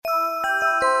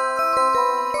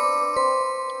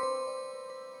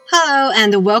Hello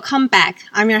and welcome back.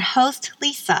 I'm your host,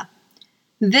 Lisa.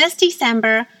 This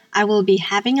December, I will be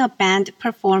having a band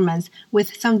performance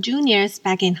with some juniors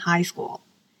back in high school.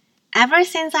 Ever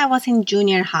since I was in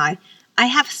junior high, I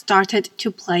have started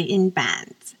to play in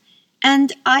bands,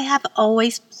 and I have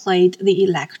always played the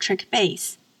electric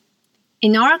bass.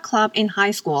 In our club in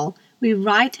high school, we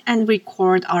write and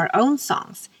record our own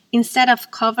songs instead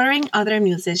of covering other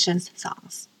musicians'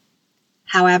 songs.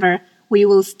 However, we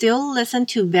will still listen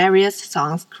to various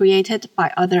songs created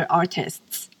by other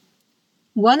artists.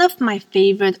 One of my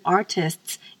favorite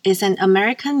artists is an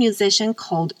American musician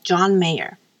called John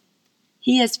Mayer.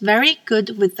 He is very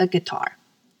good with the guitar.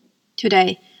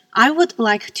 Today, I would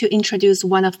like to introduce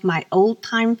one of my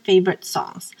old-time favorite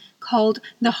songs called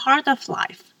The Heart of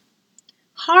Life.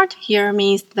 Heart here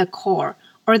means the core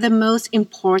or the most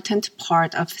important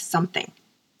part of something.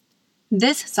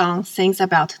 This song sings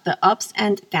about the ups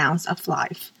and downs of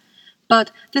life. But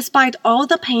despite all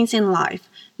the pains in life,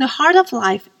 the heart of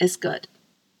life is good.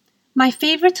 My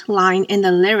favorite line in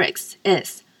the lyrics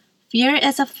is, "Fear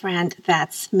is a friend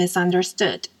that's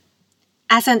misunderstood."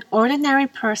 As an ordinary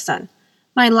person,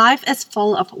 my life is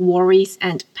full of worries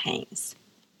and pains.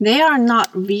 They are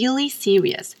not really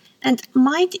serious and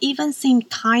might even seem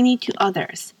tiny to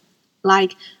others.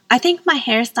 Like, I think my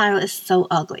hairstyle is so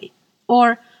ugly,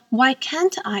 or why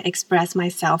can't I express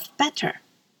myself better?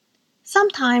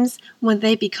 Sometimes, when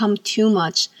they become too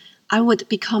much, I would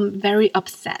become very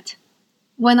upset.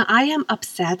 When I am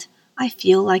upset, I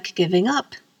feel like giving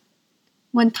up.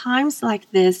 When times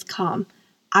like this come,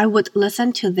 I would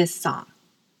listen to this song.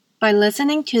 By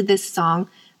listening to this song,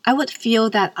 I would feel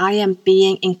that I am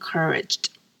being encouraged.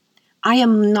 I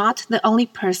am not the only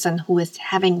person who is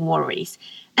having worries,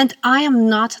 and I am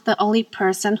not the only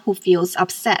person who feels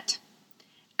upset.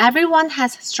 Everyone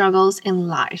has struggles in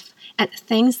life and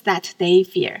things that they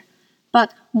fear.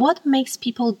 But what makes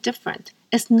people different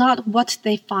is not what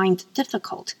they find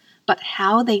difficult, but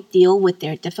how they deal with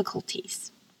their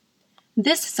difficulties.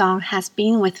 This song has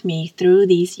been with me through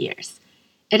these years.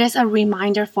 It is a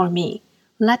reminder for me,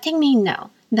 letting me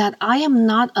know that I am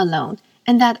not alone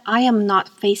and that I am not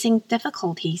facing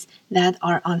difficulties that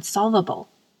are unsolvable.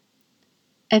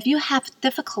 If you have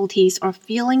difficulties or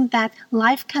feeling that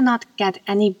life cannot get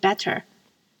any better,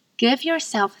 give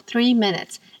yourself 3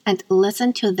 minutes and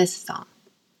listen to this song.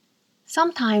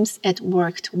 Sometimes it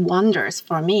worked wonders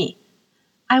for me.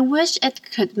 I wish it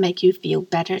could make you feel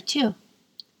better too.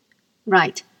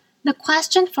 Right, the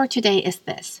question for today is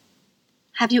this.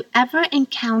 Have you ever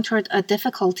encountered a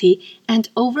difficulty and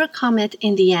overcome it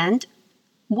in the end?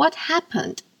 What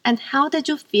happened and how did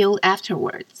you feel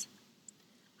afterwards?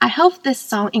 I hope this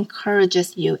song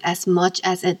encourages you as much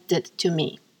as it did to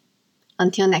me.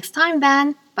 Until next time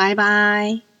then, bye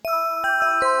bye.